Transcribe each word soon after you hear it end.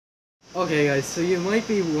Okay guys, so you might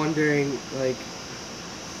be wondering, like,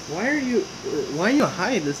 why are you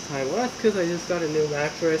high this time? Well, that's because I just got a new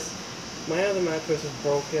mattress. My other mattress was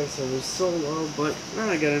broken, so it was so low, but now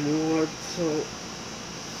I got a new one, so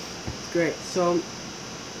it's great. So,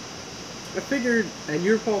 I figured, and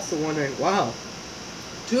you're also wondering, wow,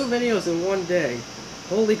 2 videos in one day,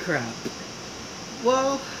 holy crap.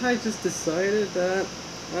 Well, I just decided that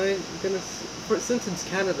since it's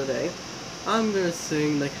Canada Day, I'm gonna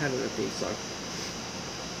sing the Canada theme song.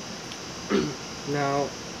 Now,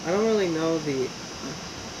 I don't really know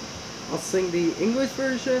I'll sing the English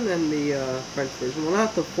version and the French version. Well,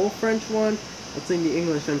 not the full French one. I'll sing the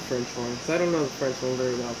English and French one, because I don't know the French one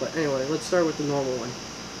very well. But anyway, let's start with the normal one.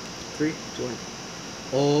 3, 2, 1.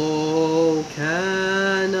 Oh,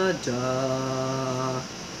 Canada,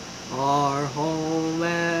 our home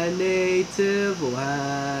and native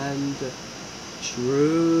land,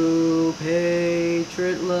 true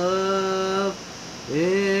patriot love,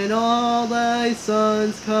 in all thy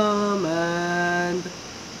sons command.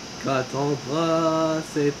 Quand ton bras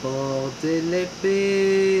s'est porté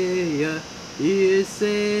l'épée, il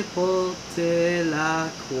s'est porté la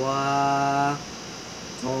croix.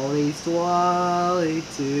 Ton histoire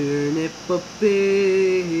est une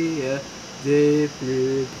épopée des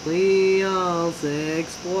plus brillants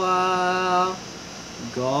exploits.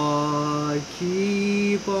 God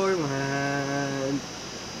keep our land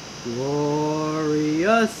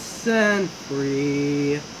glorious and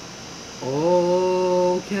free.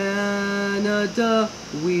 Oh, Canada,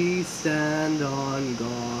 we stand on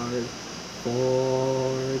guard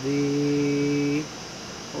for thee.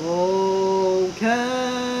 Oh,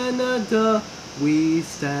 Canada, we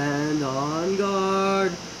stand on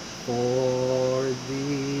guard for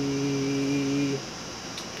thee.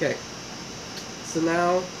 Okay, so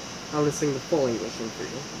now I'm going to sing the full English one for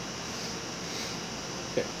you.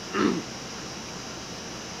 Okay.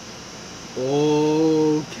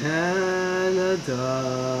 Oh,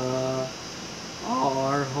 Canada,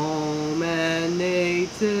 our home and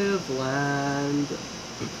native land,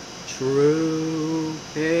 true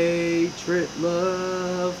patriot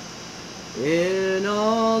love, in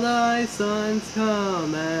all thy sons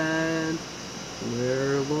command,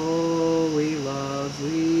 where lowly loves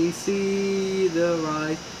we see the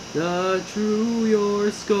right, the true, your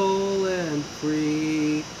skull and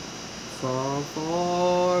free. From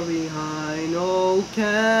far behind, oh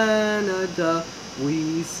Canada,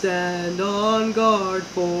 we stand on guard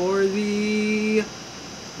for thee.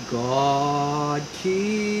 God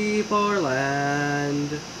keep our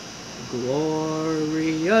land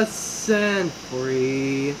glorious and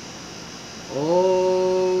free.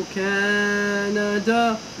 Oh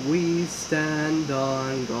Canada, we stand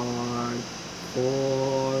on guard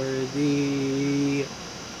for thee.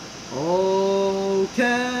 Oh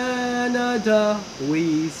Canada,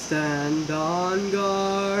 we stand on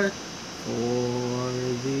guard for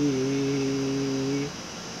thee.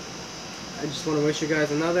 I just want to wish you guys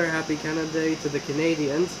another happy Canada Day to the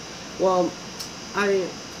Canadians. Well, I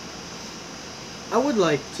would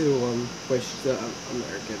like to wish the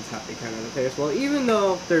Americans happy Canada Day as well, even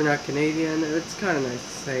though they're not Canadian. It's kind of nice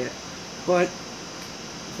to say it. But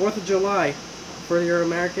 4th of July, for your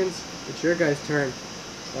Americans, it's your guys' turn.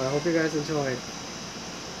 I hope you guys enjoyed.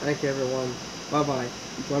 Thank you, everyone. Bye-bye.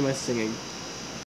 Enjoy my singing.